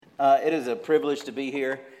It is a privilege to be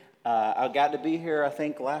here. I got to be here, I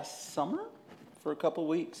think, last summer for a couple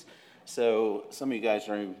weeks. So some of you guys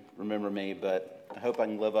remember me, but I hope I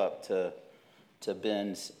can live up to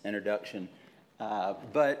Ben's introduction.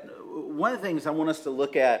 But one of the things I want us to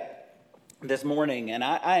look at this morning, and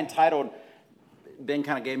I entitled, Ben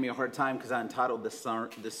kind of gave me a hard time because I entitled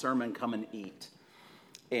the sermon, Come and Eat.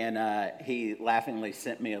 And he laughingly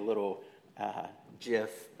sent me a little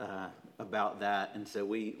GIF about that, and so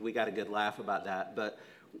we got a good laugh about that. But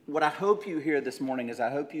what I hope you hear this morning is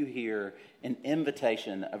I hope you hear an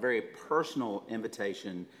invitation, a very personal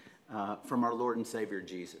invitation from our Lord and Savior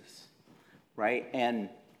Jesus, right? And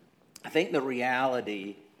I think the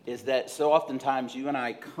reality is that so oftentimes you and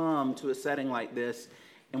I come to a setting like this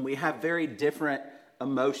and we have very different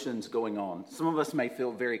emotions going on. Some of us may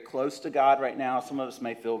feel very close to God right now. Some of us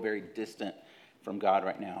may feel very distant from God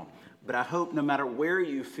right now. But I hope no matter where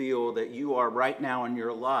you feel that you are right now in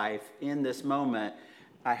your life, in this moment,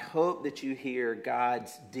 I hope that you hear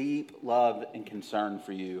God's deep love and concern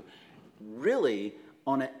for you, really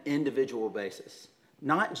on an individual basis.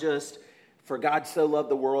 Not just for God so loved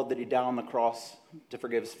the world that he died on the cross to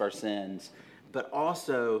forgive us of our sins, but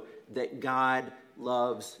also that God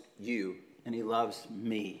loves you, and he loves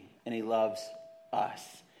me, and he loves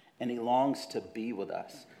us, and he longs to be with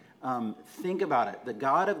us. Think about it. The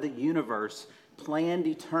God of the universe planned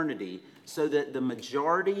eternity so that the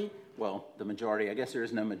majority, I guess there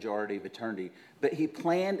is no majority of eternity, but he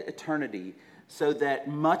planned eternity so that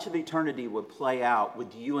much of eternity would play out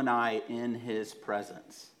with you and I in his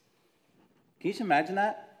presence. Can you just imagine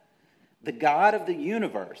that? The God of the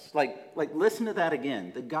universe, like listen to that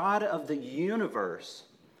again. The God of the universe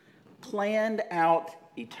planned out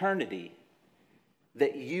eternity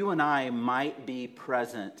that you and I might be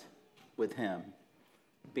present with him,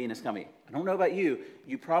 being his company. I don't know about you.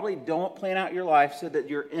 You probably don't plan out your life so that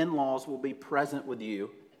your in-laws will be present with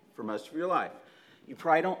you for most of your life. You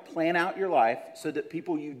probably don't plan out your life so that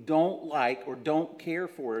people you don't like or don't care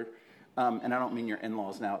for, and I don't mean your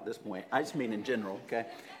in-laws now at this point. I just mean in general, okay?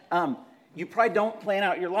 You probably don't plan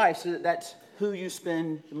out your life so that that's who you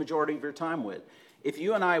spend the majority of your time with. If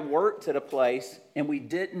you and I worked at a place and we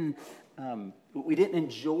didn't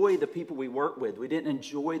enjoy the people we worked with, we didn't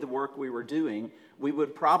enjoy the work we were doing, we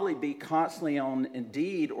would probably be constantly on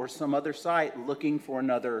Indeed or some other site looking for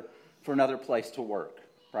another place to work,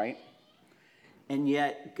 right? And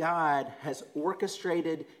yet God has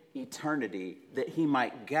orchestrated eternity that he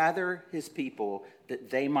might gather his people,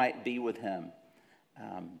 that they might be with him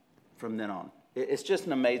from then on. It's just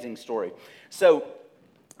an amazing story. So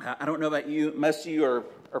I don't know about you. Most of you are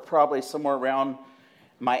probably somewhere around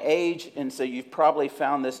my age, and so you've probably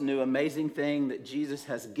found this new amazing thing that Jesus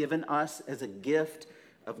has given us as a gift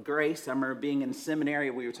of grace. I remember being in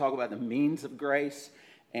seminary, we were talking about the means of grace,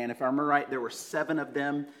 and if I remember right, there were 7 of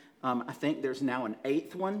them. I think there's now an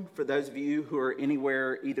 8th one. For those of you who are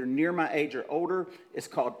anywhere either near my age or older, it's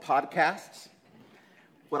called podcasts.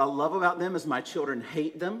 What I love about them is my children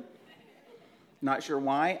hate them. Not sure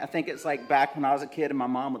why. I think it's like back when I was a kid and my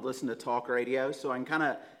mom would listen to talk radio, so I can kind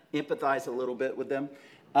of empathize a little bit with them.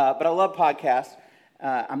 But I love podcasts.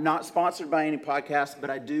 I'm not sponsored by any podcasts, but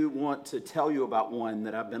I do want to tell you about one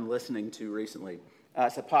that I've been listening to recently.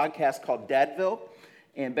 It's a podcast called Dadville,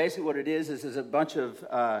 and basically what it is a bunch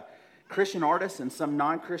of Christian artists and some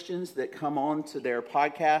non-Christians that come on to their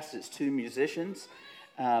podcast. It's 2 musicians,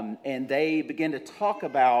 and they begin to talk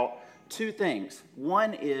about 2 things.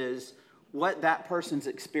 One is what that person's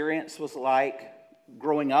experience was like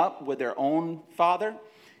growing up with their own father,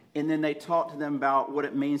 and then they talk to them about what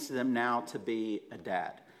it means to them now to be a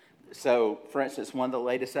dad. So, for instance, one of the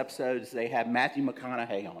latest episodes, they have Matthew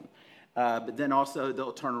McConaughey on. But then also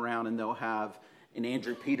they'll turn around and they'll have an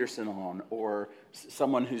Andrew Peterson on, or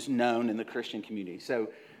someone who's known in the Christian community. So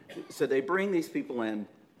they bring these people in.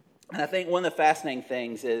 And I think one of the fascinating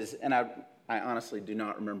things is, and I honestly do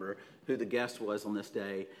not remember who the guest was on this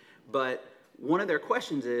day, but one of their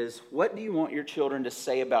questions is, what do you want your children to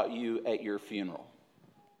say about you at your funeral?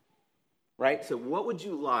 Right? So what would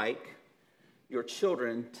you like your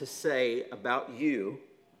children to say about you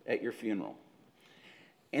at your funeral?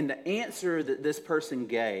 And the answer that this person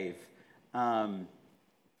gave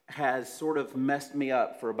has sort of messed me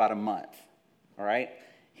up for about a month. All right?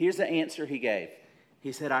 Here's the answer he gave.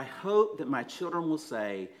 He said, I hope that my children will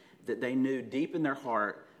say that they knew deep in their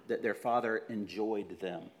heart that their father enjoyed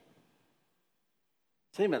them.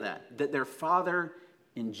 Think about that their father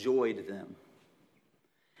enjoyed them.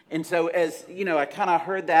 And so as, I kind of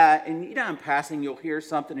heard that, and, in passing, you'll hear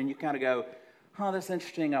something and you kind of go, oh, that's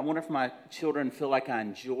interesting. I wonder if my children feel like I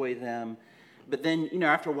enjoy them. But then,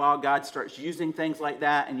 after a while, God starts using things like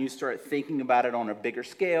that, and you start thinking about it on a bigger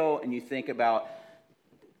scale, and you think about,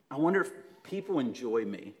 I wonder if people enjoy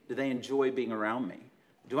me. Do they enjoy being around me?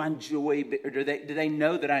 Do they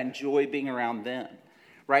know that I enjoy being around them?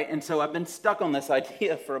 Right? And so I've been stuck on this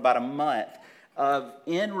idea for about a month of,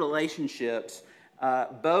 in relationships,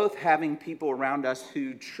 both having people around us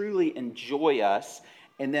who truly enjoy us,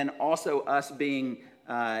 and then also us being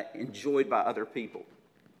enjoyed by other people.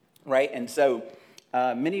 Right? And so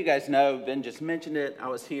many of you guys know, Ben just mentioned it, I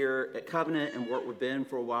was here at Covenant and worked with Ben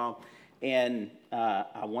for a while. And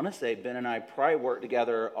I want to say Ben and I probably worked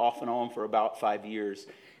together off and on for about 5 years.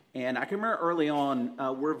 And I can remember early on,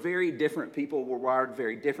 we're very different people. We're wired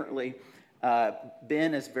very differently.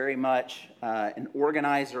 Ben is very much an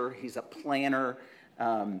organizer. He's a planner.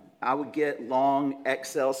 I would get long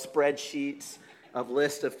Excel spreadsheets of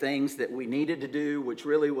lists of things that we needed to do, which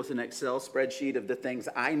really was an Excel spreadsheet of the things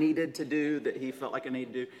I needed to do that he felt like I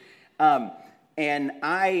needed to do. And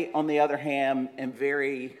I, on the other hand, am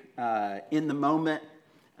very in the moment.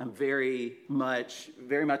 I'm very much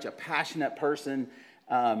a passionate person.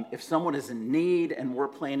 If someone is in need and we're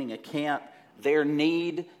planning a camp, their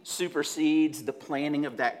need supersedes the planning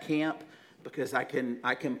of that camp, because I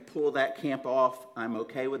can pull that camp off. I'm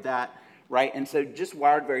okay with that, right? And so just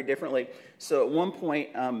wired very differently. So at one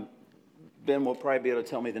point, Ben will probably be able to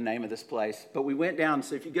tell me the name of this place, but we went down.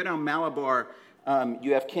 So if you go down Malabar,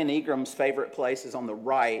 you have Ken Egram's favorite place is on the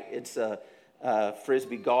right. It's a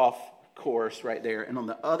Frisbee golf course right there. And on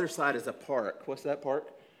the other side is a park. What's that park?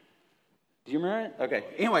 Do you remember it? Okay.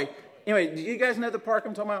 Anyway, do you guys know the park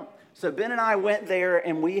I'm talking about? So Ben and I went there,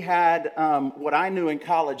 and we had what I knew in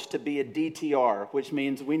college to be a DTR, which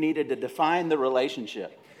means we needed to define the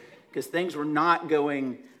relationship because things were not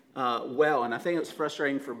going well. And I think it was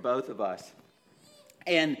frustrating for both of us.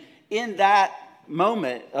 And in that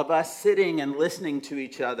moment of us sitting and listening to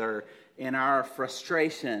each other in our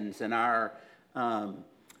frustrations and our,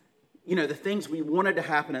 the things we wanted to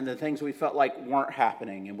happen and the things we felt like weren't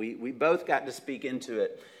happening, and we both got to speak into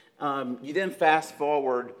it. You then fast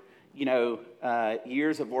forward,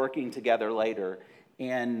 years of working together later,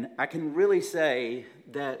 and I can really say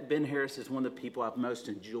that Ben Harris is one of the people I've most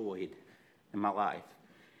enjoyed in my life.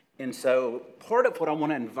 And so part of what I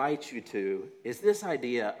want to invite you to is this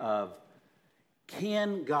idea of,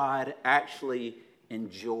 can God actually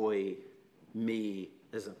enjoy me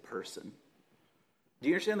as a person? Do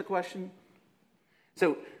you understand the question?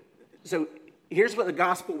 So here's what the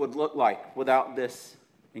gospel would look like without this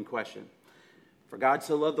in question. For God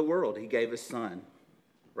so loved the world, he gave his son,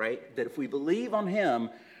 right? That if we believe on him,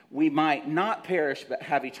 we might not perish but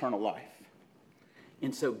have eternal life.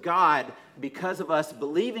 And so God, because of us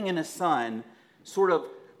believing in his son, sort of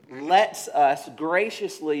lets us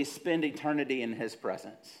graciously spend eternity in his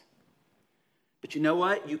presence. But you know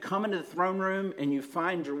what? You come into the throne room and you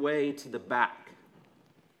find your way to the back,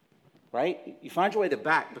 right? You find your way to the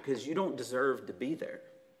back because you don't deserve to be there.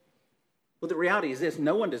 Well, the reality is this: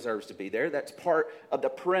 no one deserves to be there. That's part of the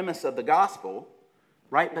premise of the gospel,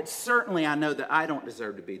 right? But certainly I know that I don't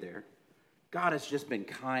deserve to be there. God has just been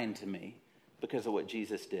kind to me because of what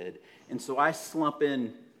Jesus did. And so I slump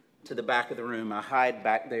in to the back of the room. I hide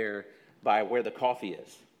back there by where the coffee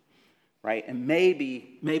is, right? And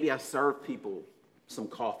maybe I serve people some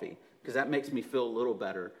coffee because that makes me feel a little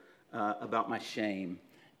better about my shame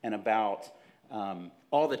and about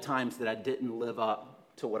all the times that I didn't live up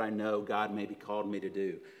to what I know God maybe called me to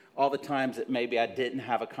do. All the times that maybe I didn't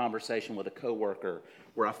have a conversation with a coworker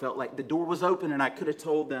where I felt like the door was open and I could have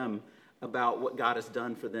told them about what God has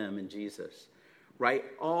done for them in Jesus, right?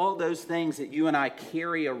 All those things that you and I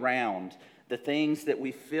carry around, the things that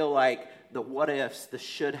we feel like the what ifs, the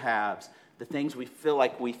should haves, the things we feel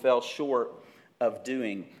like we fell short of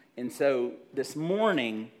doing. And so this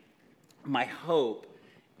morning, my hope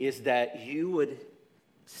is that you would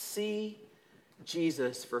see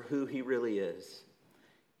Jesus for who he really is.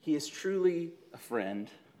 He is truly a friend.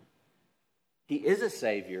 He is a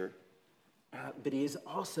savior, but he is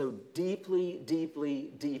also deeply, deeply,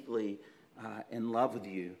 deeply in love with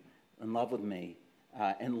you, in love with me,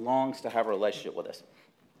 and longs to have a relationship with us.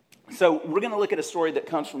 So we're going to look at a story that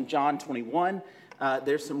comes from John 21.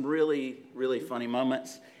 There's some really, really funny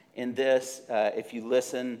moments in this. If you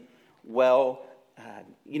listen well,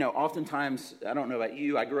 oftentimes, I don't know about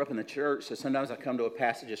you, I grew up in the church, so sometimes I come to a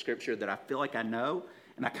passage of scripture that I feel like I know,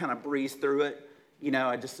 and I kind of breeze through it.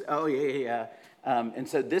 I just, yeah. And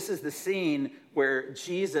so this is the scene where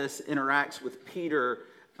Jesus interacts with Peter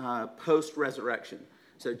post-resurrection.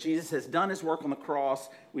 So Jesus has done his work on the cross.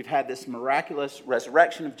 We've had this miraculous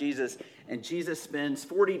resurrection of Jesus, and Jesus spends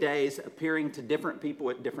 40 days appearing to different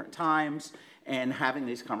people at different times and having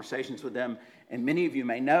these conversations with them. And many of you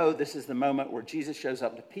may know this is the moment where Jesus shows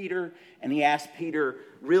up to Peter, and he asks Peter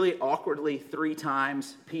really awkwardly 3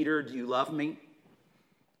 times, "Peter, do you love me?"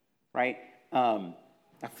 Right?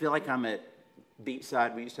 I feel like I'm at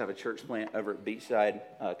Beachside. We used to have a church plant over at Beachside,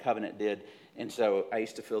 Covenant did, and so I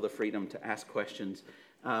used to feel the freedom to ask questions.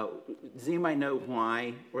 Does anybody know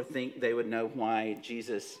why, or think they would know why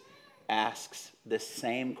Jesus asks this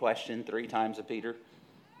same question 3 times of Peter?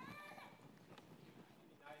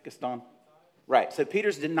 Gaston? Right, so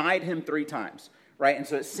Peter's denied him 3 times, right? And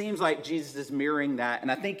so it seems like Jesus is mirroring that,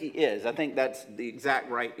 and I think he is. I think that's the exact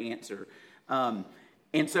right answer.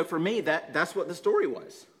 And so for me, that's what the story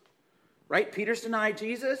was, right? Peter's denied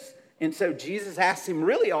Jesus, and so Jesus asks him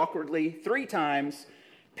really awkwardly 3 times,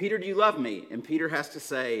 "Peter, do you love me?" And Peter has to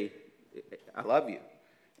say, "I love you."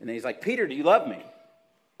 And then he's like, "Peter, do you love me?"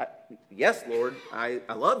 "Yes, Lord, I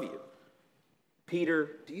love you."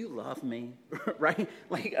 "Peter, do you love me?" Right?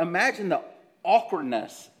 Like, imagine the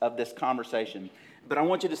awkwardness of this conversation. But I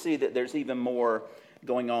want you to see that there's even more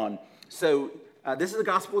going on. So this is the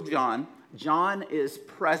Gospel of John. John is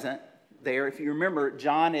present there. If you remember,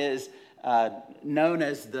 John is known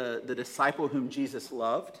as the disciple whom Jesus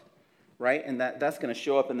loved, right? And that's going to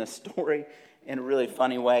show up in the story in a really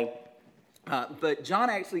funny way. But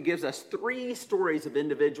John actually gives us 3 stories of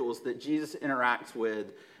individuals that Jesus interacts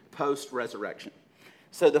with post-resurrection.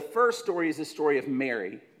 So the first story is the story of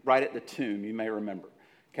Mary, right at the tomb, you may remember.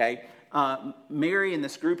 Okay, Mary and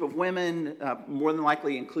this group of women, more than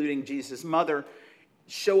likely including Jesus' mother,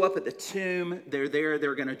 show up at the tomb. They're there.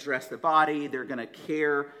 They're going to dress the body. They're going to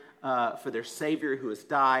care for their Savior who has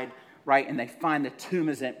died, right? And they find the tomb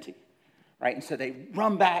is empty, right? And so they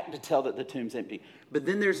run back to tell that the tomb's empty. But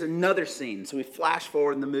then there's another scene. So we flash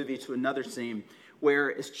forward in the movie to another scene where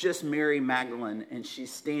it's just Mary Magdalene, and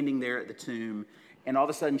she's standing there at the tomb. And all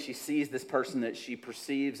of a sudden, she sees this person that she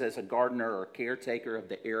perceives as a gardener or caretaker of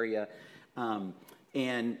the area.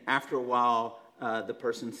 And after a while, the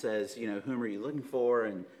person says, "Whom are you looking for?"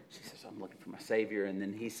 And she says, "I'm looking for my Savior." And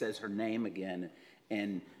then he says her name again,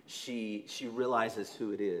 and she realizes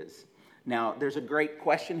who it is. Now, there's a great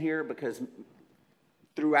question here, because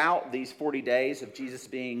throughout these 40 days of Jesus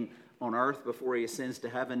being on earth before he ascends to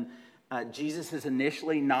heaven, Jesus is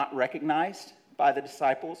initially not recognized by the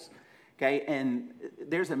disciples. Okay, and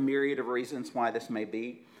there's a myriad of reasons why this may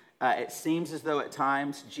be. It seems as though at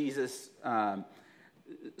times Jesus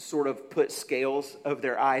sort of puts scales over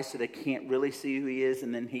their eyes so they can't really see who he is,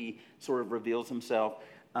 and then he sort of reveals himself.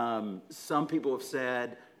 Some people have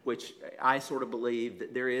said, which I sort of believe,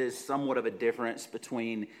 that there is somewhat of a difference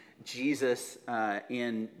between Jesus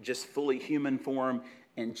in just fully human form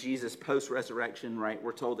and Jesus post-resurrection, right?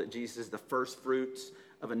 We're told that Jesus is the first fruits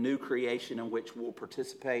of a new creation in which we'll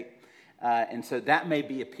participate. And so that may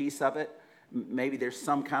be a piece of it. Maybe there's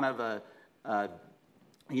some kind of a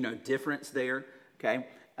difference there, okay?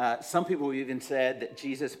 Some people have even said that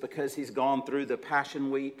Jesus, because he's gone through the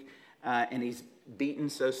Passion Week and he's beaten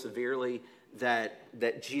so severely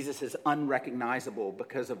that Jesus is unrecognizable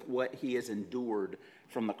because of what he has endured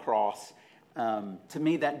from the cross. To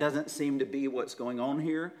me, that doesn't seem to be what's going on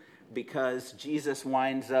here, because Jesus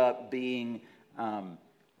winds up being,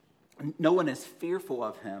 no one is fearful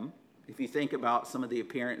of him. If you think about some of the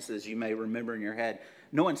appearances you may remember in your head,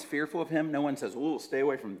 no one's fearful of him. No one says, "Ooh, stay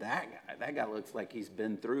away from that guy. That guy looks like he's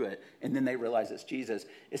been through it." And then they realize it's Jesus.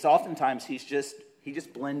 It's oftentimes he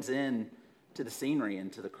just blends in to the scenery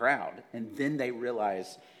and to the crowd, and then they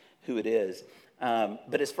realize who it is.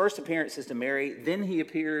 But his first appearance is to Mary. Then he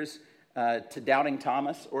appears to doubting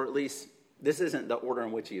Thomas, or at least this isn't the order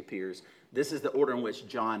in which he appears. This is the order in which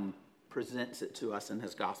John presents it to us in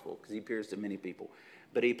his gospel, because he appears to many people.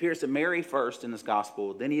 But he appears to Mary first in his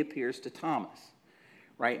gospel, then he appears to Thomas,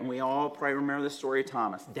 right? And we all probably remember the story of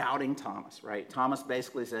Thomas, doubting Thomas, right? Thomas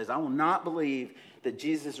basically says, "I will not believe that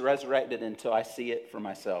Jesus is resurrected until I see it for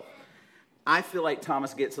myself." I feel like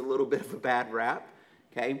Thomas gets a little bit of a bad rap,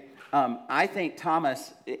 okay? I think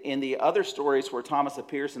Thomas, in the other stories where Thomas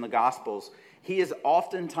appears in the Gospels, he is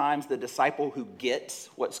oftentimes the disciple who gets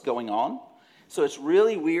what's going on. So it's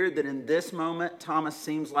really weird that in this moment, Thomas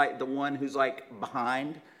seems like the one who's like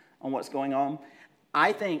behind on what's going on.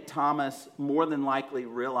 I think Thomas more than likely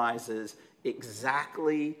realizes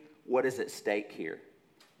exactly what is at stake here.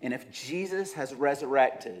 And if Jesus has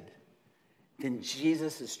resurrected, then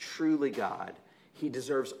Jesus is truly God. He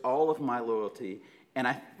deserves all of my loyalty. And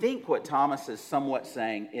I think what Thomas is somewhat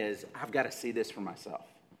saying is, I've got to see this for myself.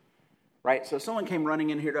 Right? So if someone came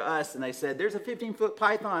running in here to us and they said, "There's a 15-foot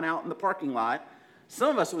python out in the parking lot," some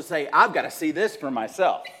of us would say, "I've got to see this for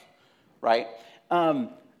myself." Right?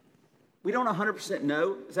 We don't 100%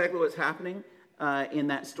 know exactly what's happening. in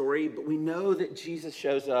that story, but we know that Jesus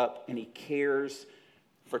shows up and he cares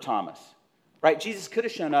for Thomas. Right? Jesus could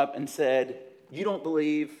have shown up and said, you don't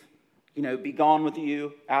believe, be gone with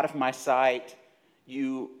you, out of my sight,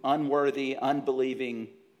 you unworthy, unbelieving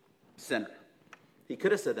sinner. He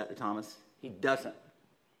could have said that to Thomas. He doesn't.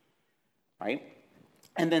 Right?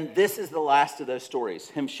 And then this is the last of those stories,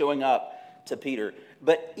 him showing up to Peter.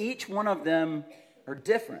 But each one of them are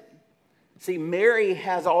different. See, Mary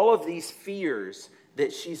has all of these fears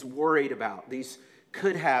that she's worried about, these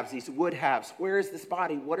could-haves, these would-haves. Where is this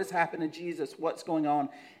body? What has happened to Jesus? What's going on?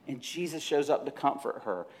 And Jesus shows up to comfort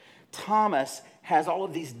her. Thomas has all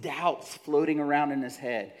of these doubts floating around in his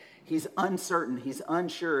head. He's uncertain. He's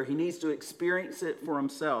unsure. He needs to experience it for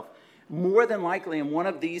himself. More than likely, in one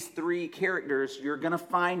of these three characters, you're going to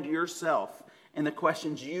find yourself in the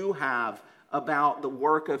questions you have about the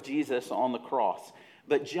work of Jesus on the cross.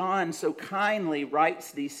 But John so kindly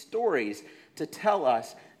writes these stories to tell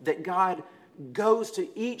us that God goes to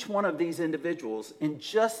each one of these individuals in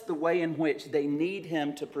just the way in which they need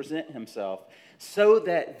him to present himself so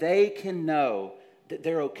that they can know that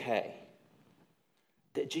they're okay,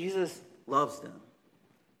 that Jesus loves them,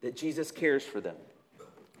 that Jesus cares for them.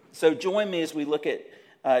 So join me as we look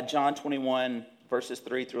at John 21, verses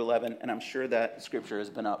 3 through 11, and I'm sure that scripture has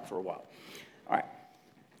been up for a while. All right.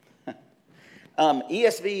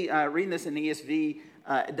 ESV, reading this in ESV,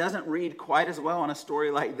 it doesn't read quite as well on a story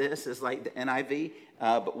like this as like the NIV,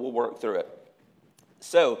 but we'll work through it.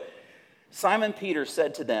 So, Simon Peter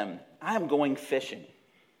said to them, I am going fishing.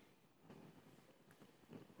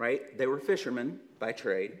 Right? They were fishermen by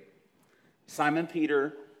trade. Simon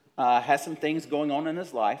Peter has some things going on in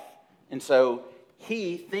his life, and so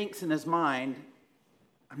he thinks in his mind,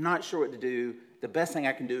 I'm not sure what to do. The best thing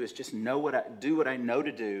I can do is just do what I know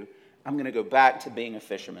to do. I'm going to go back to being a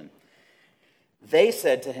fisherman. They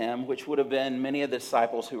said to him, which would have been many of the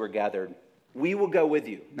disciples who were gathered, we will go with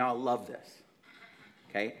you. Now, I love this.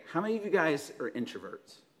 Okay? How many of you guys are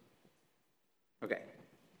introverts? Okay.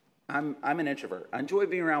 I'm an introvert. I enjoy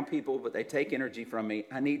being around people, but they take energy from me.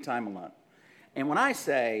 I need time alone. And when I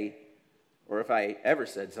say, or if I ever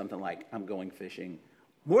said something like, I'm going fishing,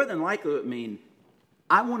 more than likely it would mean,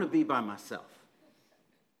 I want to be by myself.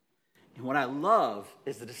 And what I love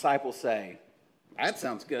is the disciples say, that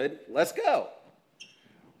sounds good. Let's go.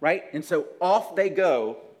 Right? And so off they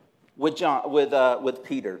go with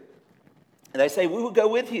Peter. And they say, we will go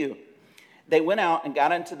with you. They went out and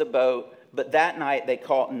got into the boat, but that night they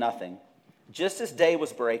caught nothing. Just as day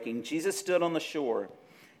was breaking, Jesus stood on the shore.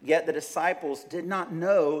 Yet the disciples did not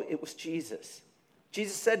know it was Jesus.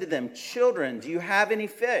 Jesus said to them, children, do you have any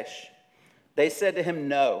fish? They said to him,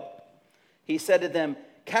 no. He said to them,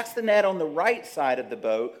 cast the net on the right side of the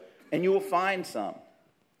boat, and you will find some.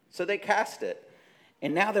 So they cast it.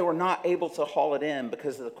 And now they were not able to haul it in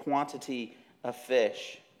because of the quantity of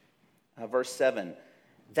fish. Verse 7,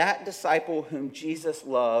 that disciple whom Jesus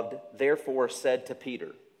loved, therefore said to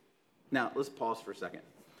Peter. Now, let's pause for a second,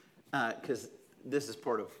 because this is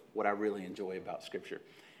part of what I really enjoy about Scripture,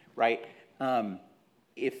 right?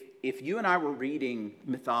 If you and I were reading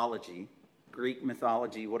mythology, Greek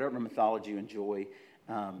mythology, whatever mythology you enjoy,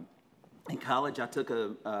 in college I took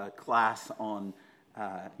a class on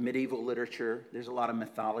medieval literature. There's a lot of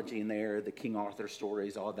mythology in there. The King Arthur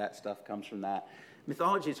stories, all that stuff comes from that.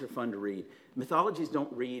 Mythologies are fun to read. Mythologies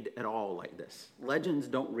don't read at all like this. Legends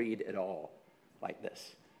don't read at all like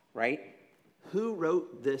this, right? Who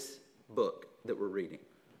wrote this book that we're reading?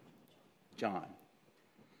 John.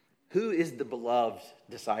 Who is the beloved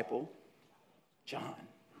disciple? John.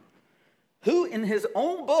 Who in his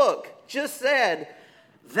own book just said,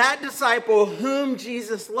 that disciple whom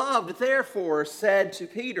Jesus loved, therefore said to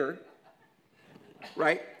Peter,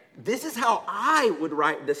 right? This is how I would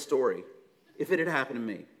write this story if it had happened to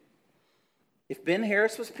me. If Ben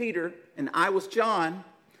Harris was Peter and I was John,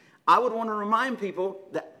 I would want to remind people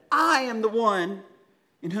that I am the one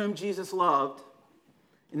in whom Jesus loved.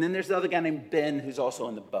 And then there's the other guy named Ben who's also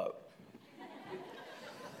in the boat.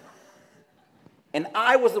 And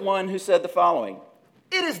I was the one who said the following,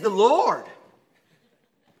 it is the Lord.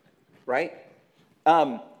 Right?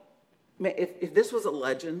 If this was a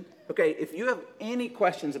legend, okay, if you have any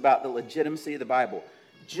questions about the legitimacy of the Bible,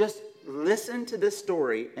 just listen to this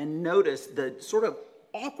story and notice the sort of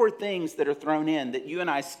awkward things that are thrown in that you and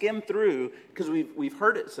I skim through because we've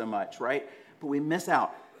heard it so much, right? But we miss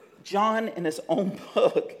out. John, in his own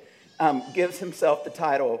book, gives himself the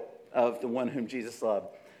title of the one whom Jesus loved,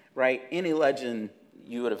 right? Any legend,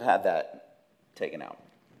 you would have had that taken out.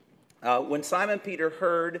 When Simon Peter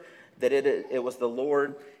heard that it was the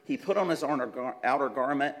Lord, he put on his outer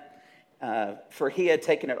garment, for he had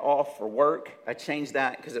taken it off for work. I changed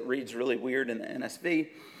that because it reads really weird in the NSV.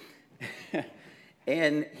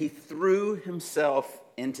 And he threw himself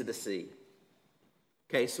into the sea.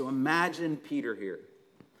 Okay, so imagine Peter here.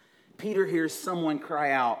 Peter hears someone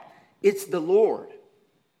cry out, "It's the Lord."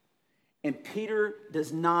 And Peter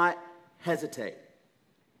does not hesitate.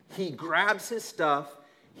 He grabs his stuff,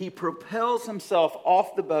 he propels himself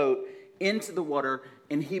off the boat into the water,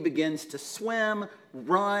 and he begins to swim,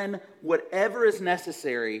 run, whatever is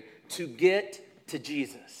necessary to get to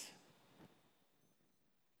Jesus.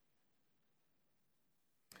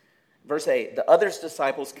 Verse 8, the other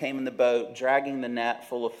disciples came in the boat, dragging the net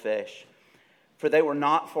full of fish, for they were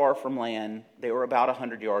not far from land. They were about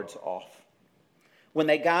 100 yards off. When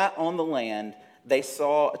they got on the land, they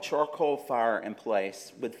saw a charcoal fire in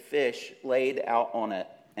place with fish laid out on it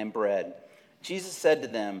and bread. Jesus said to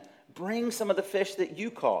them, "Bring some of the fish that you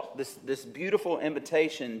caught." This beautiful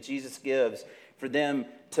invitation Jesus gives for them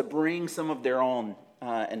to bring some of their own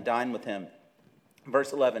and dine with him.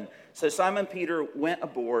 Verse 11, so Simon Peter went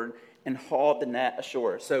aboard and hauled the net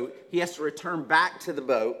ashore. So he has to return back to the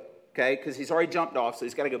boat, okay, because he's already jumped off, so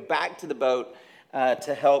he's got to go back to the boat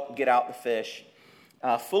to help get out the fish.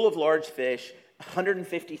 Full of large fish,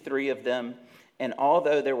 153 of them, and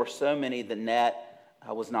although there were so many, the net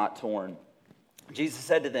was not torn. Jesus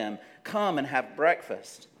said to them, "Come and have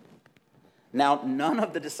breakfast." Now, none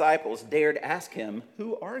of the disciples dared ask him,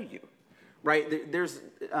 "Who are you?" Right? There's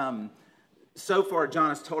so far, John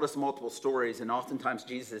has told us multiple stories, and oftentimes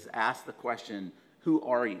Jesus asks the question, "Who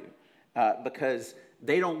are you?" Because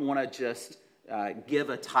they don't want to just give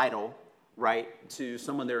a title, right, to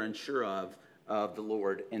someone they're unsure of the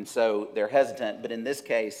Lord, and so they're hesitant. But in this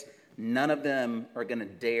case, none of them are going to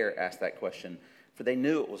dare ask that question, for they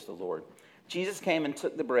knew it was the Lord. Jesus came and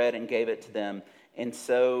took the bread and gave it to them, and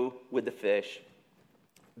so with the fish.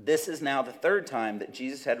 This is now the third time that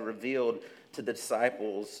Jesus had revealed to the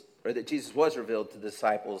disciples, or that Jesus was revealed to the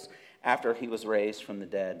disciples after he was raised from the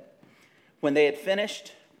dead. When they had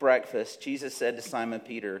finished breakfast, Jesus said to Simon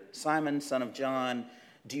Peter, "Simon, son of John,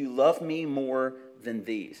 do you love me more than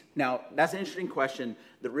these?" Now, that's an interesting question.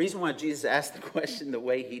 The reason why Jesus asked the question the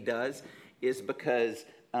way he does is because,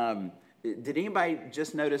 did anybody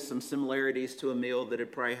just notice some similarities to a meal that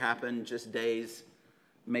had probably happened just days,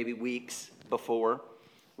 maybe weeks before,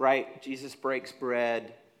 right? Jesus breaks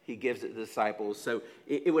bread. He gives it to the disciples. So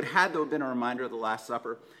it would have to have been a reminder of the Last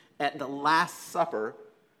Supper. At the Last Supper,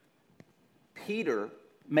 Peter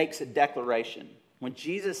makes a declaration. When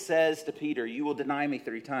Jesus says to Peter, "You will deny me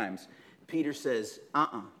 3 times," Peter says,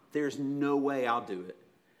 there's no way I'll do it.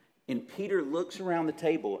 And Peter looks around the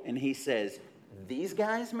table and he says, "These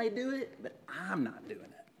guys may do it, but I'm not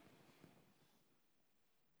doing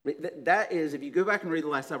it." That is, if you go back and read the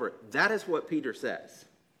Last Supper, that is what Peter says.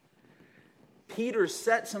 Peter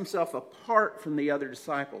sets himself apart from the other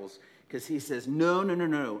disciples because he says,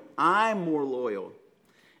 no, I'm more loyal.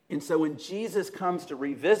 And so when Jesus comes to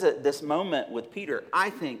revisit this moment with Peter, I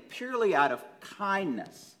think purely out of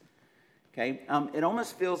kindness, okay, it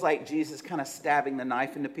almost feels like Jesus kind of stabbing the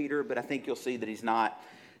knife into Peter, but I think you'll see that he's not.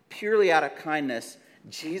 Purely out of kindness,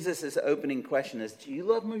 Jesus' opening question is, "Do you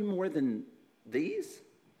love me more than these?"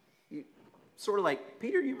 Sort of like,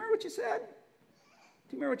 "Peter, do you remember what you said?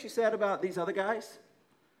 Do you remember what you said about these other guys?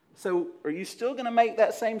 So are you still going to make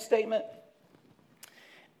that same statement?"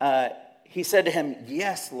 He said to him,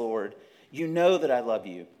 "Yes, Lord, you know that I love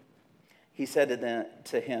you." He said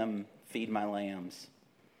to him, "Feed my lambs."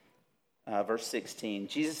 Verse 16,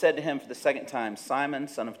 Jesus said to him for the second time, "Simon,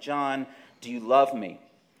 son of John, do you love me?"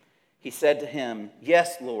 He said to him,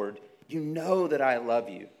 "Yes, Lord, you know that I love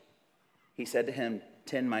you." He said to him,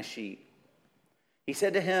 "Tend my sheep." He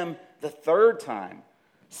said to him the third time,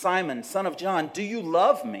 "Simon, son of John, do you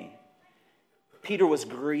love me?" Peter was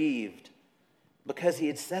grieved because he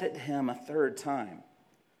had said it to him a third time.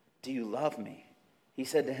 "Do you love me?" He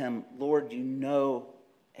said to him, "Lord, you know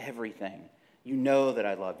everything. You know that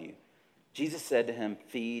I love you." Jesus said to him,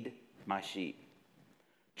 "Feed my sheep.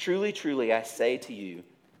 Truly, truly, I say to you,"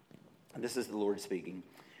 and this is the Lord speaking,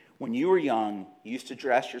 "when you were young, you used to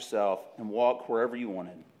dress yourself and walk wherever you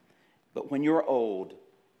wanted. But when you are old,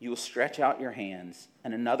 you will stretch out your hands,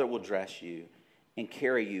 and another will dress you and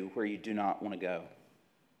carry you where you do not want to go."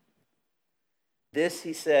 This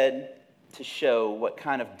he said to show what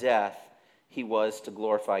kind of death he was to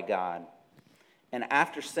glorify God. And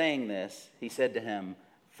after saying this, he said to him,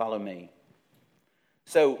 "Follow me."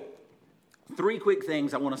 So, 3 quick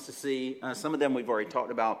things I want us to see. Some of them we've already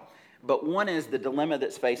talked about. But one is the dilemma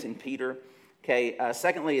that's facing Peter. Okay.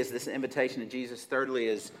 Secondly is this invitation to Jesus. Thirdly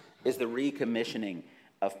is the recommissioning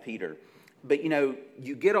of Peter. But,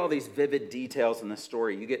 you get all these vivid details in the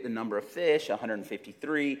story. You get the number of fish,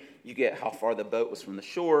 153. You get how far the boat was from the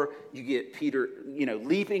shore. You get Peter,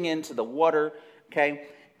 leaping into the water, okay?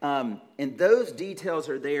 And those details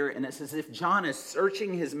are there, and it's as if John is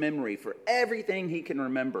searching his memory for everything he can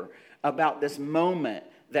remember about this moment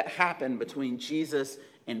that happened between Jesus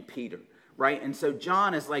and Peter, right? And so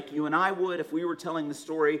John is like you and I would if we were telling the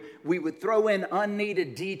story. We would throw in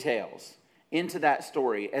unneeded details into that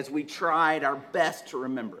story as we tried our best to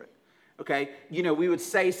remember it, okay? We would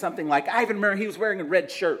say something like, I even remember he was wearing a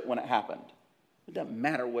red shirt when it happened. It doesn't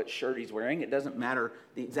matter what shirt he's wearing. It doesn't matter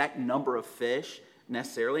the exact number of fish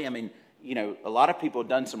necessarily. I mean, a lot of people have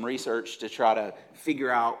done some research to try to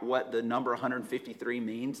figure out what the number 153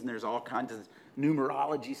 means, and there's all kinds of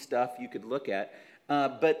numerology stuff you could look at.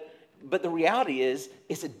 But the reality is,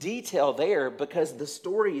 it's a detail there because the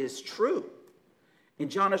story is true. And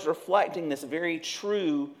John is reflecting this very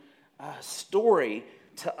true story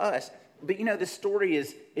to us. But the story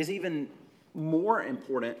is even more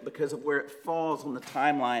important because of where it falls on the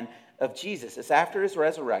timeline of Jesus. It's after his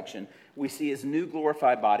resurrection. We see his new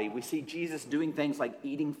glorified body. We see Jesus doing things like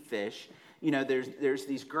eating fish. There's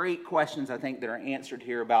these great questions, I think, that are answered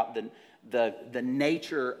here about the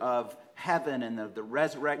nature of heaven and the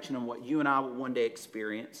resurrection and what you and I will one day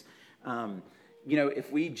experience.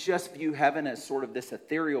 If we just view heaven as sort of this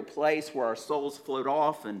ethereal place where our souls float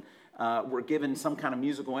off and we're given some kind of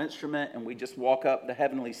musical instrument and we just walk up the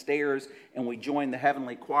heavenly stairs and we join the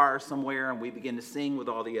heavenly choir somewhere and we begin to sing with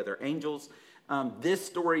all the other angels. This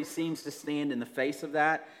story seems to stand in the face of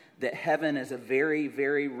that heaven is a very,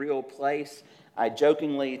 very real place. I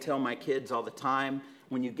jokingly tell my kids all the time,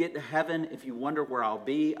 when you get to heaven, if you wonder where I'll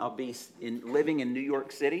be living in New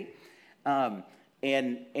York City.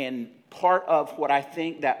 And part of what I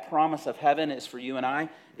think that promise of heaven is for you and I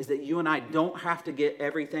is that you and I don't have to get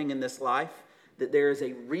everything in this life, that there is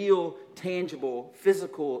a real, tangible,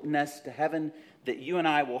 physicalness to heaven, that you and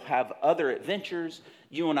I will have other adventures,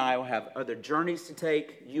 you and I will have other journeys to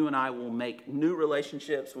take, you and I will make new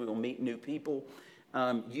relationships, we will meet new people.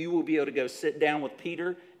 You will be able to go sit down with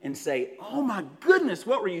Peter and say, oh my goodness,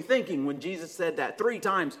 what were you thinking when Jesus said that 3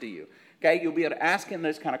 times to you? Okay, you'll be able to ask him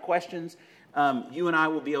those kind of questions. You and I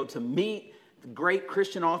will be able to meet the great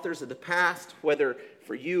Christian authors of the past, whether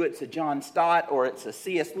for you it's a John Stott or it's a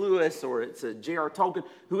C.S. Lewis or it's a J.R. Tolkien,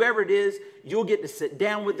 whoever it is, you'll get to sit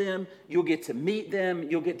down with them, you'll get to meet them,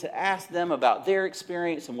 you'll get to ask them about their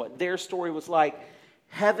experience and what their story was like.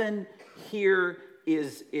 Heaven here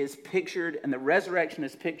is pictured, and the resurrection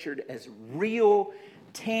is pictured as real,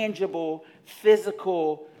 tangible,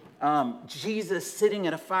 physical, Jesus sitting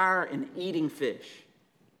at a fire and eating fish.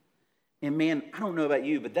 And man, I don't know about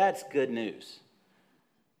you, but that's good news.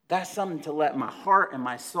 That's something to let my heart and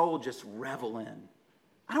my soul just revel in.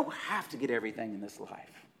 I don't have to get everything in this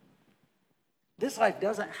life. This life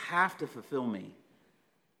doesn't have to fulfill me.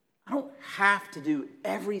 I don't have to do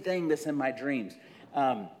everything that's in my dreams.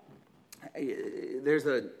 There's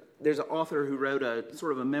an author who wrote a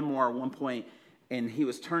sort of a memoir at one point, and he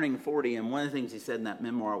was turning 40, and one of the things he said in that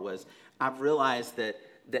memoir was, I've realized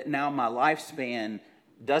that now my lifespan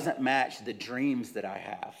doesn't match the dreams that I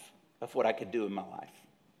have of what I could do in my life,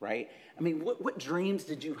 right? I mean, what dreams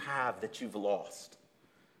did you have that you've lost?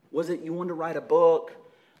 Was it you wanted to write a book?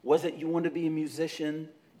 Was it you wanted to be a musician?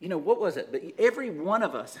 What was it? But every one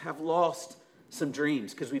of us have lost some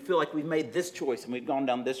dreams because we feel like we've made this choice and we've gone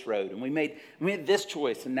down this road, and we made this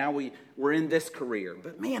choice and now we're in this career.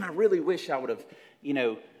 But man, I really wish I would have,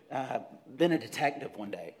 been a detective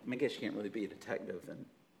one day. I guess you can't really be a detective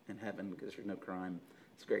in heaven because there's no crime.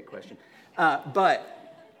 It's a great question. But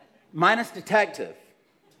minus detective,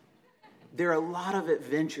 there are a lot of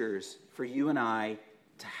adventures for you and I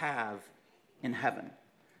to have in heaven.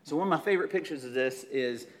 So one of my favorite pictures of this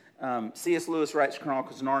is C.S. Lewis writes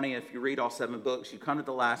Chronicles of Narnia. If you read all 7 books, you come to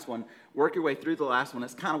the last one, work your way through the last one.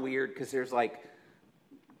 It's kind of weird because there's I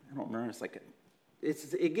don't remember,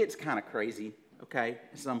 it gets kind of crazy, okay,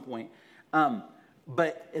 at some point.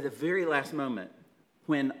 But at the very last moment,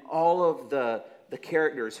 when all of the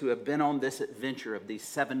characters who have been on this adventure of these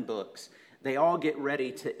 7 books, they all get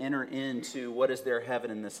ready to enter into what is their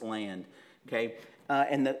heaven in this land, okay?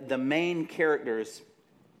 And the main characters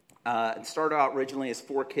started out originally as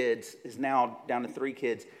 4 kids, is now down to 3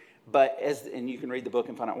 kids, and you can read the book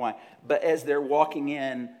and find out why. But as they're walking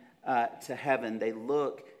in to heaven, they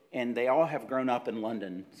look, and they all have grown up in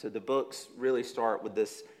London. So the books really start with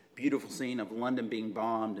this beautiful scene of London being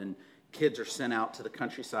bombed, and kids are sent out to the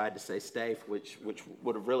countryside to stay safe, which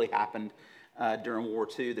would have really happened during World War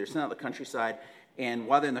II. They're sent out to the countryside, And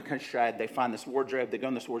while they're in the countryside, they find this wardrobe. They go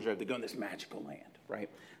in this wardrobe. They go in this magical land, right?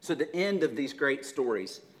 So at the end of these great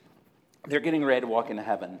stories, they're getting ready to walk into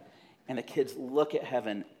heaven. And the kids look at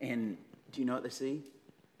heaven, and do you know what they see?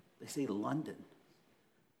 They see London.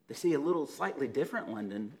 They see a little slightly different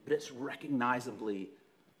London, but it's recognizably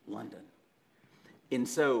London. And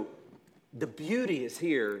so the beauty is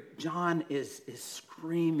here. John is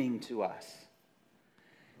screaming to us.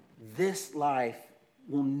 This life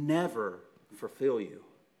will never fulfill you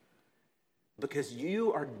because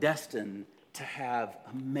you are destined to have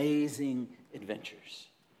amazing adventures.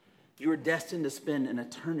 You are destined to spend an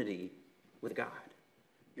eternity with God.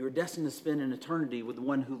 You are destined to spend an eternity with the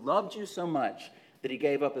one who loved you so much that he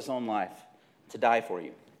gave up his own life to die for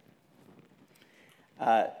you.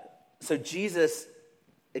 So Jesus,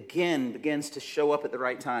 again, begins to show up at the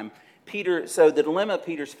right time. So the dilemma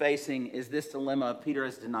Peter's facing is this dilemma. Peter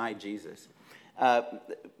has denied Jesus. I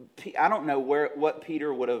don't know what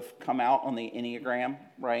Peter would have come out on the Enneagram,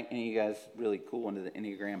 right? Any of you guys really cool into the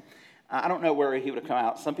Enneagram. I don't know where he would have come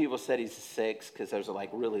out. Some people said he's a 6 because those are like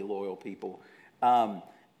really loyal people.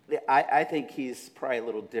 I think he's probably a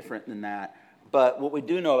little different than that. But what we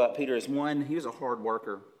do know about Peter is, one, he was a hard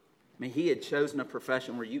worker. I mean, he had chosen a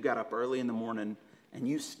profession where you got up early in the morning and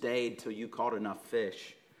you stayed till you caught enough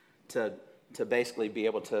fish to basically be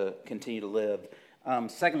able to continue to live.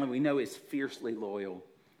 Secondly, we know he's fiercely loyal,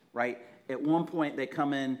 right? At one point, they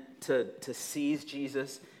come in to seize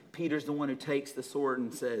Jesus. Peter's the one who takes the sword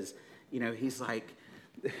and says, he's like,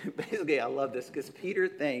 basically, I love this because Peter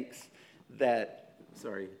thinks that,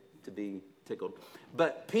 sorry to be tickled,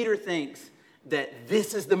 but Peter thinks that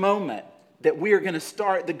this is the moment that we are going to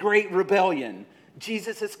start the great rebellion.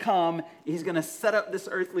 Jesus has come. He's going to set up this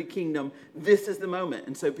earthly kingdom. This is the moment.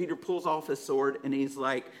 And so Peter pulls off his sword and he's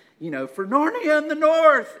like, for Narnia in the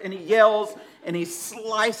north. And he yells and he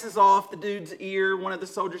slices off the dude's ear, one of the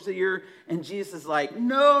soldiers' ear. And Jesus is like,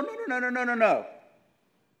 no.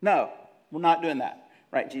 No, we're not doing that.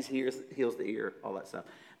 Right? Jesus heals the ear, all that stuff.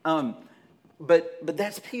 But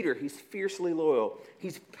that's Peter. He's fiercely loyal.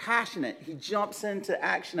 He's passionate. He jumps into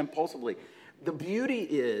action impulsively. The beauty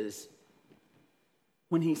is,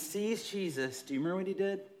 when he sees Jesus, do you remember what he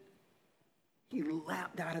did? He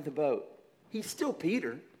leapt out of the boat. He's still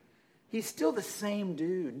Peter. He's still the same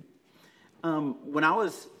dude. When I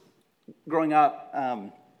was growing up,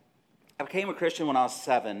 I became a Christian when I was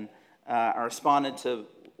 7. I responded to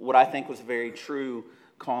what I think was a very true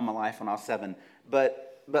call in my life when I was 7.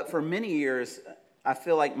 But for many years, I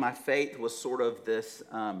feel like my faith was sort of this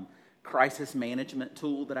crisis management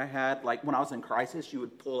tool that I had. Like when I was in crisis, you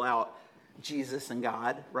would pull out Jesus and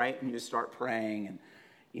God, right? And you would start praying and,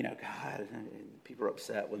 God, people are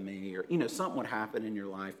upset with me, or, something would happen in your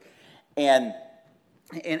life. And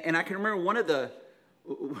I can remember one of the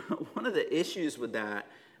issues with that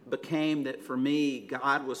became that for me,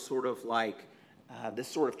 God was sort of like this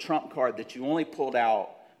sort of trump card that you only pulled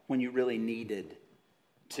out when you really needed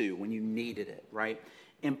when you needed it, right?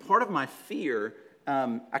 And part of my fear,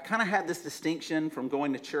 I kind of had this distinction from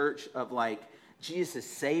going to church of like Jesus is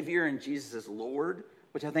Savior and Jesus is Lord,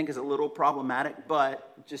 which I think is a little problematic,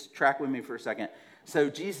 but just track with me for a second. So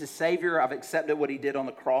Jesus is Savior. I've accepted what he did on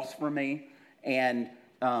the cross for me. And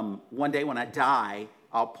one day when I die,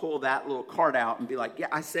 I'll pull that little card out and be like, yeah,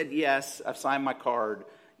 I said yes. I've signed my card,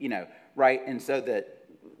 right? And so that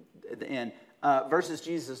at the end, versus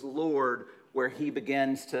Jesus Lord, where he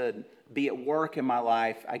begins to be at work in my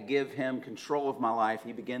life. I give him control of my life.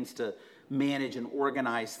 He begins to manage and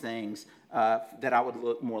organize things that I would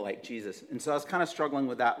look more like Jesus. And so I was kind of struggling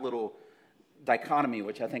with that little dichotomy,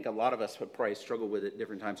 which I think a lot of us would probably struggle with at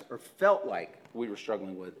different times, or felt like we were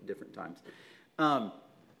struggling with at different times.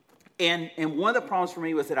 And one of the problems for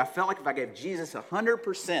me was that I felt like if I gave Jesus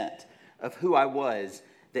 100% of who I was,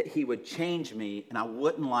 that he would change me, and I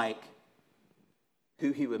wouldn't like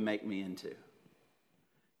who he would make me into.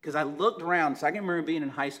 Because I looked around, so I can remember being in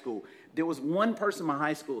high school. There was one person in my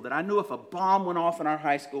high school that I knew if a bomb went off in our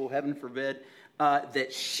high school, heaven forbid,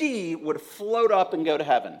 that she would float up and go to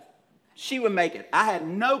heaven. She would make it. I had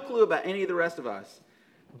no clue about any of the rest of us,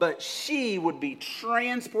 but she would be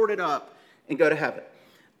transported up and go to heaven.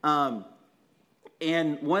 And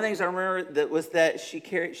one of the things I remember was that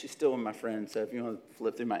she's still my friend, so if you want to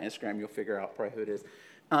flip through my Instagram, you'll figure out probably who it is.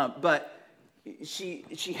 But she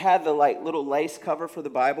had the little lace cover for the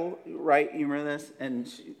Bible, right? You remember this? And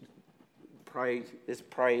she is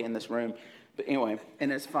probably in this room. But anyway,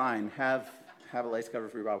 and it's fine. Have a lace cover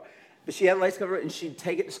for your Bible. But she had a lace cover, and she'd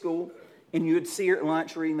take it to school, and you would see her at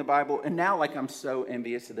lunch reading the Bible. And now, I'm so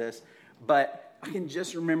envious of this. But I can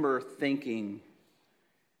just remember thinking,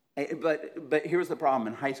 but here's the problem.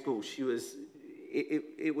 In high school, she was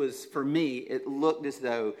it was, for me, it looked as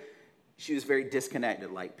though she was very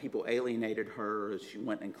disconnected. Like people alienated her. She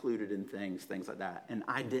wasn't included in things like that. And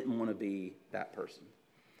I didn't want to be that person.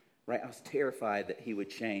 Right? I was terrified that he would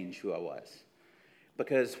change who I was.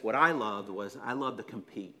 Because what I loved to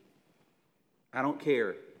compete. I don't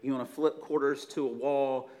care. You want to flip quarters to a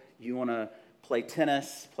wall. You want to play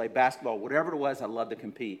tennis, play basketball, whatever it was, I loved to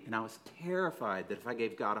compete. And I was terrified that if I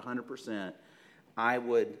gave God 100%, I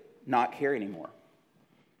would not care anymore.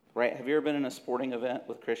 Right? Have you ever been in a sporting event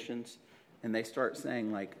with Christians and they start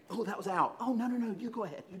saying like, oh, that was out. Oh, no, you go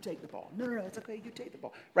ahead. You take the ball. No, it's okay. You take the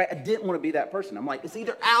ball. Right? I didn't want to be that person. I'm like, it's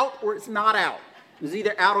either out or it's not out. It's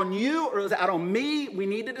either out on you or it's out on me. We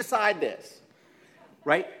need to decide this.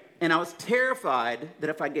 Right? And I was terrified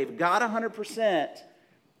that if I gave God 100%,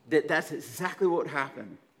 that's exactly what would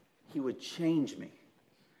happen. He would change me.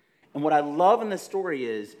 And what I love in this story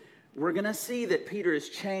is we're going to see that Peter is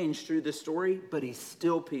changed through this story, but he's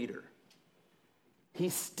still Peter. He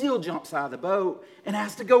still jumps out of the boat and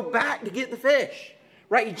has to go back to get the fish.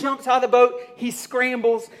 Right? He jumps out of the boat, he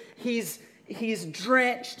scrambles, he's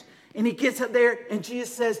drenched, and he gets up there and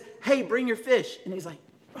Jesus says, hey, bring your fish. And he's like,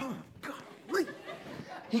 oh, God.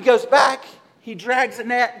 He goes back, he drags the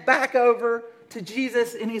net back over to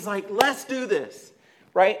Jesus, and he's like, let's do this,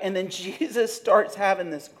 right? And then Jesus starts having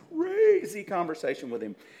this crazy conversation with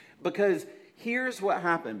him, because here's what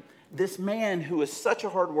happened. This man who is such a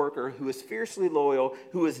hard worker, who is fiercely loyal,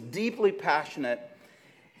 who is deeply passionate,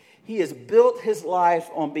 he has built his life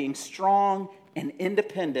on being strong and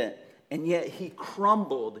independent, and yet he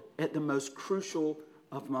crumbled at the most crucial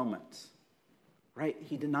of moments, right?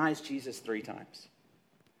 He denies Jesus 3 times.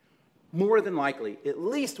 More than likely, at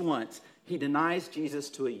least once, he denies Jesus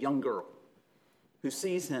to a young girl who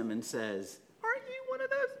sees him and says, aren't you one of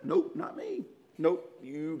those? Nope, not me. Nope,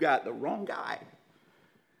 you got the wrong guy.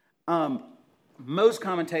 Most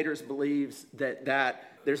commentators believe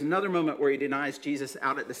that there's another moment where he denies Jesus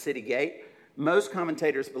out at the city gate. Most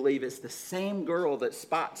commentators believe it's the same girl that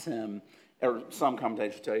spots him, or some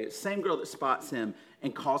commentators tell you, it's the same girl that spots him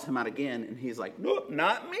and calls him out again, and he's like, nope,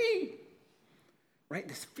 not me. Right?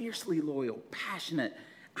 This fiercely loyal, passionate,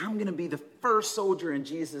 I'm going to be the first soldier in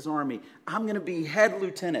Jesus' army. I'm going to be head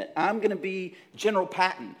lieutenant. I'm going to be General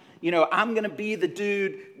Patton. I'm going to be the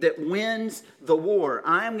dude that wins the war.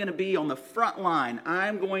 I'm going to be on the front line.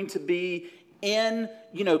 I'm going to be in,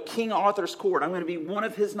 King Arthur's court. I'm going to be one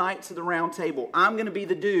of his knights of the round table. I'm going to be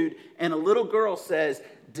the dude. And a little girl says,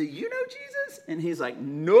 do you know Jesus? And he's like,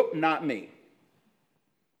 nope, not me.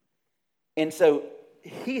 And so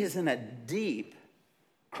he is in a deep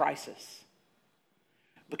crisis.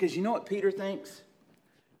 Because you know what Peter thinks?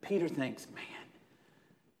 Peter thinks, man,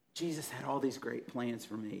 Jesus had all these great plans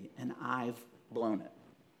for me, and I've blown it.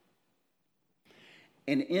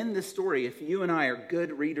 And in this story, if you and I are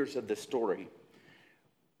good readers of this story,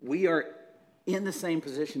 we are in the same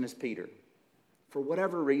position as Peter. For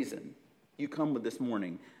whatever reason, you come with this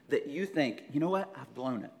morning that you think, you know what? I've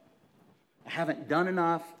blown it. I haven't done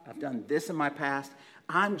enough. I've done this in my past.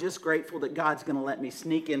 I'm just grateful that God's going to let me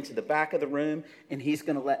sneak into the back of the room and he's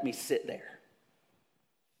going to let me sit there.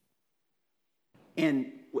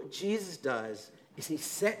 And what Jesus does is he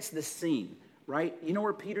sets the scene, right? You know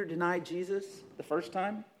where Peter denied Jesus the first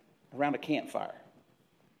time? Around a campfire.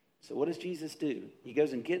 So what does Jesus do? He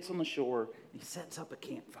goes and gets on the shore and he sets up a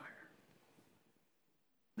campfire.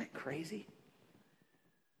 Isn't that crazy?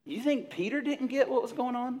 You think Peter didn't get what was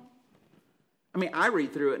going on? I mean, I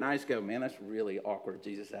read through it and I just go, man, that's really awkward.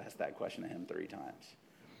 Jesus asked that question to him 3 times.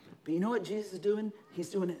 But you know what Jesus is doing? He's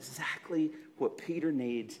doing exactly what Peter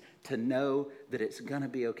needs to know that it's going to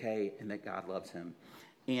be okay and that God loves him.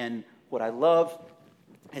 And what I love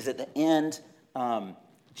is at the end,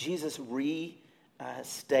 Jesus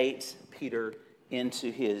restates Peter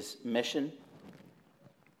into his mission.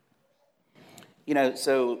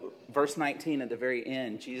 So verse 19 at the very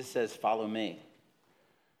end, Jesus says, follow me.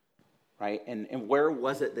 Right? And where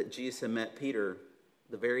was it that Jesus had met Peter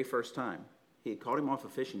the very first time? He had called him off a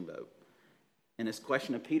fishing boat. And his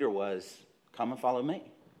question to Peter was, come and follow me.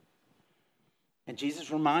 And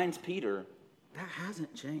Jesus reminds Peter, that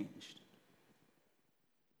hasn't changed.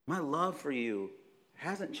 My love for you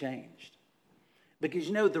hasn't changed. Because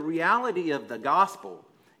the reality of the gospel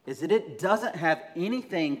is that it doesn't have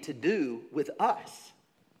anything to do with us.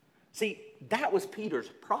 See, that was Peter's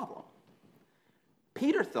problem.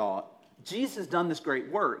 Peter thought, Jesus has done this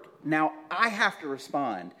great work. Now I have to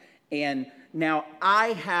respond. And now I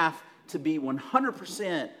have to be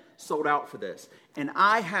 100% sold out for this. And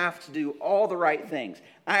I have to do all the right things.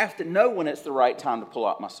 I have to know when it's the right time to pull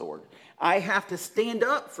out my sword. I have to stand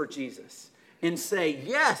up for Jesus. and say,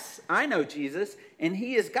 yes, I know Jesus, and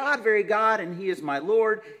he is God, very God, and he is my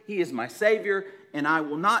Lord, he is my Savior, and I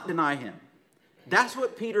will not deny him. That's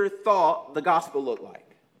what Peter thought the gospel looked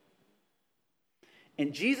like.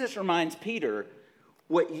 And Jesus reminds Peter,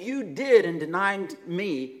 what you did in denying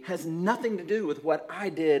me has nothing to do with what I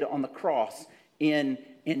did on the cross in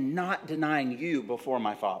not denying you before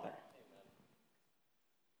my Father.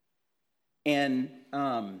 And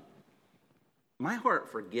my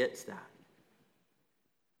heart forgets that.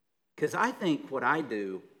 Because I think what I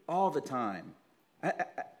do all the time,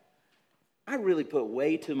 I really put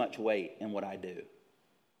way too much weight in what I do.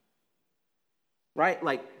 Right?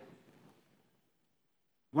 Like,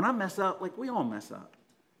 when I mess up, like we all mess up.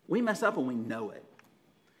 We mess up and we know it.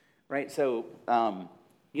 Right? So,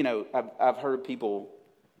 I've heard people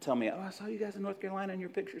tell me, I saw you guys in North Carolina in your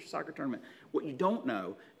pictures soccer tournament. What you don't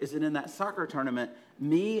know is that in that soccer tournament,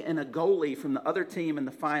 me and a goalie from the other team in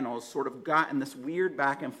the finals sort of got in this weird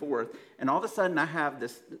back and forth. And all of a sudden I have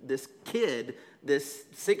this kid, this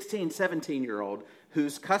 16, 17-year-old,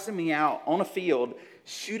 who's cussing me out on a field,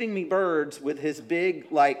 shooting me birds with his big,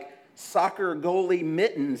 soccer goalie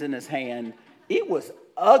mittens in his hand. It was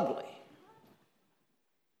ugly.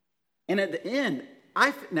 And at the end,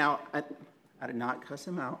 I did not cuss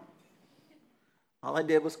him out. All I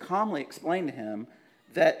did was calmly explain to him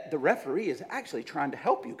that the referee is actually trying to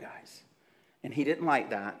help you guys. And he didn't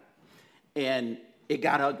like that. And it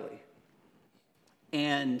got ugly.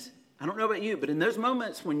 And I don't know about you, but in those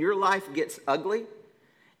moments when your life gets ugly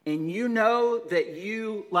and you know that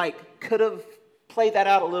you could have played that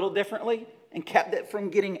out a little differently and kept it from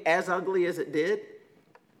getting as ugly as it did,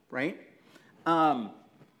 right?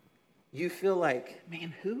 You feel like,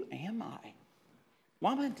 man, who am I?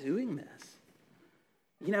 Why am I doing this?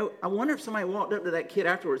 I wonder if somebody walked up to that kid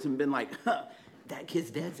afterwards and been like, that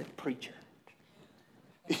kid's dad's a preacher.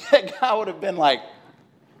 That guy would have been like,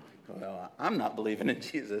 well, I'm not believing in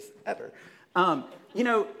Jesus ever.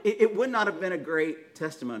 It would not have been a great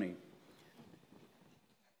testimony.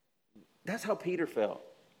 That's how Peter felt.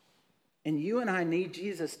 And you and I need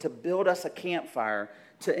Jesus to build us a campfire,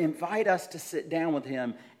 to invite us to sit down with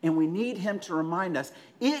him. And we need him to remind us,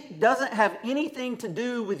 it doesn't have anything to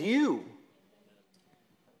do with you.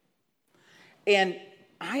 And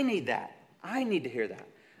I need that. I need to hear that.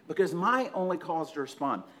 Because my only call is to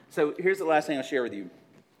respond. So here's the last thing I'll share with you.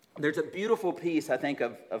 There's a beautiful piece, I think,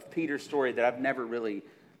 of Peter's story that I've never really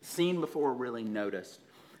seen before, really noticed.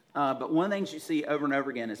 But one of the things you see over and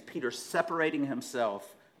over again is Peter separating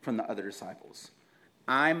himself from the other disciples.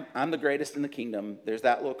 I'm the greatest in the kingdom. There's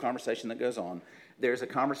that little conversation that goes on. There's a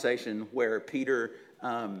conversation where Peter,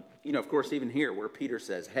 of course, even here, where Peter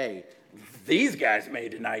says, hey, these guys may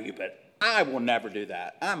deny you, but I will never do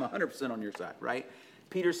that. I'm 100% on your side, right?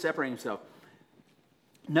 Peter's separating himself.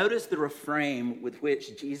 Notice the refrain with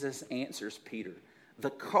which Jesus answers Peter.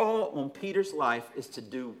 The call on Peter's life is to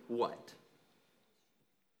do what?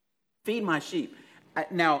 Feed my sheep.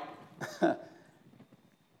 Now,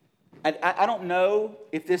 I don't know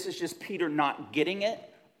if this is just Peter not getting it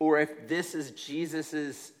or if this is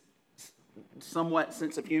Jesus's somewhat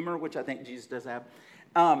sense of humor, which I think Jesus does have,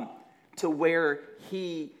 to where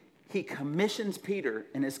he commissions Peter,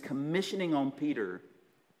 and his commissioning on Peter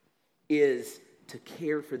is to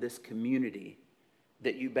care for this community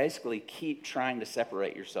that you basically keep trying to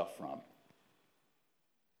separate yourself from.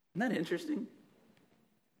 Isn't that interesting?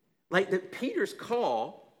 That Peter's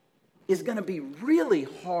call is going to be really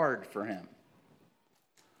hard for him.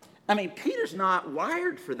 I mean, Peter's not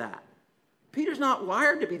wired for that. Peter's not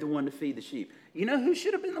wired to be the one to feed the sheep. You know who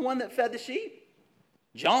should have been the one that fed the sheep?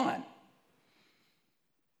 John.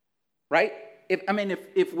 Right?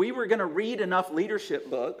 If we were going to read enough leadership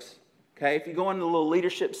books, okay, if you go into the little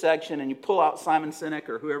leadership section and you pull out Simon Sinek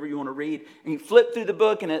or whoever you want to read, and you flip through the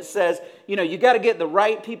book and it says, you got to get the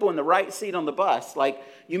right people in the right seat on the bus.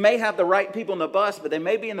 You may have the right people in the bus, but they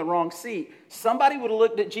may be in the wrong seat. Somebody would have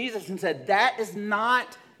looked at Jesus and said, that is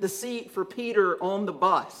not the seat for Peter on the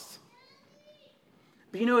bus.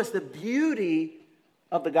 But it's the beauty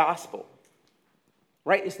of the gospel,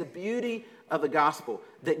 right? It's the beauty of the gospel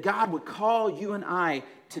that God would call you and I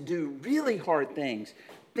to do really hard things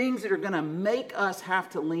that are going to make us have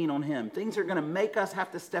to lean on him, things that are going to make us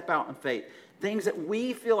have to step out in faith, things that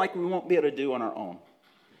we feel like we won't be able to do on our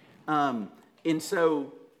own. And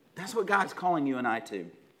so that's what God's calling you and I to.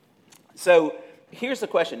 So here's the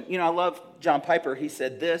question. I love John Piper. He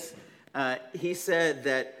said this. He said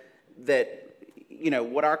that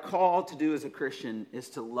what our call to do as a Christian is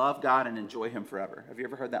to love God and enjoy him forever. Have you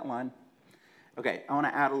ever heard that line? Okay, I want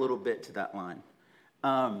to add a little bit to that line.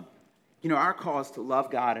 Our call is to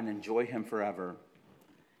love God and enjoy him forever.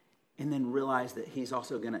 and then realize that he's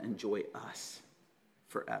also going to enjoy us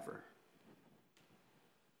forever.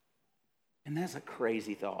 And that's a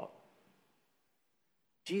crazy thought.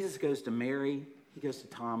 Jesus goes to Mary, he goes to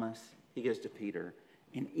Thomas, he goes to Peter,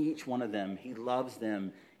 and each one of them, he loves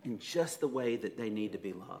them in just the way that they need to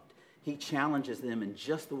be loved. He challenges them in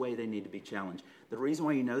just the way they need to be challenged. The reason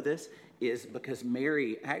why you know this is because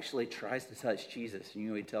Mary actually tries to touch Jesus. You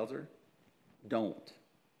know what he tells her? Don't.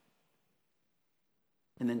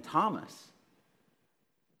 And then Thomas,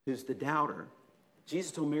 who's the doubter,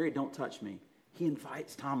 Jesus told Mary, don't touch me. He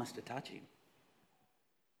invites Thomas to touch him.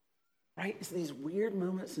 Right? It's these weird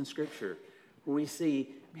moments in Scripture where we see,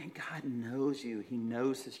 man, God knows you. He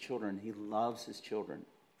knows his children. He loves his children.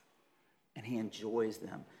 And he enjoys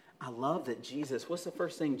them. I love that Jesus, what's the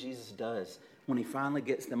first thing Jesus does when he finally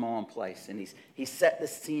gets them all in place? And he's set the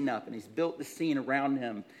scene up and he's built the scene around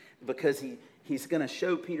him because he's going to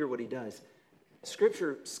show Peter what he does.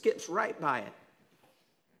 Scripture skips right by it.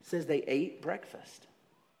 It says they ate breakfast.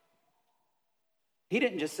 He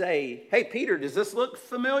didn't just say, hey, Peter, does this look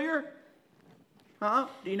familiar? Huh?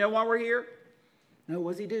 Do you know why we're here? No,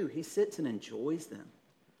 what does he do? He sits and enjoys them.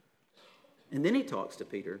 And then he talks to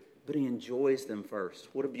Peter, but he enjoys them first.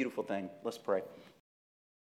 What a beautiful thing. Let's pray.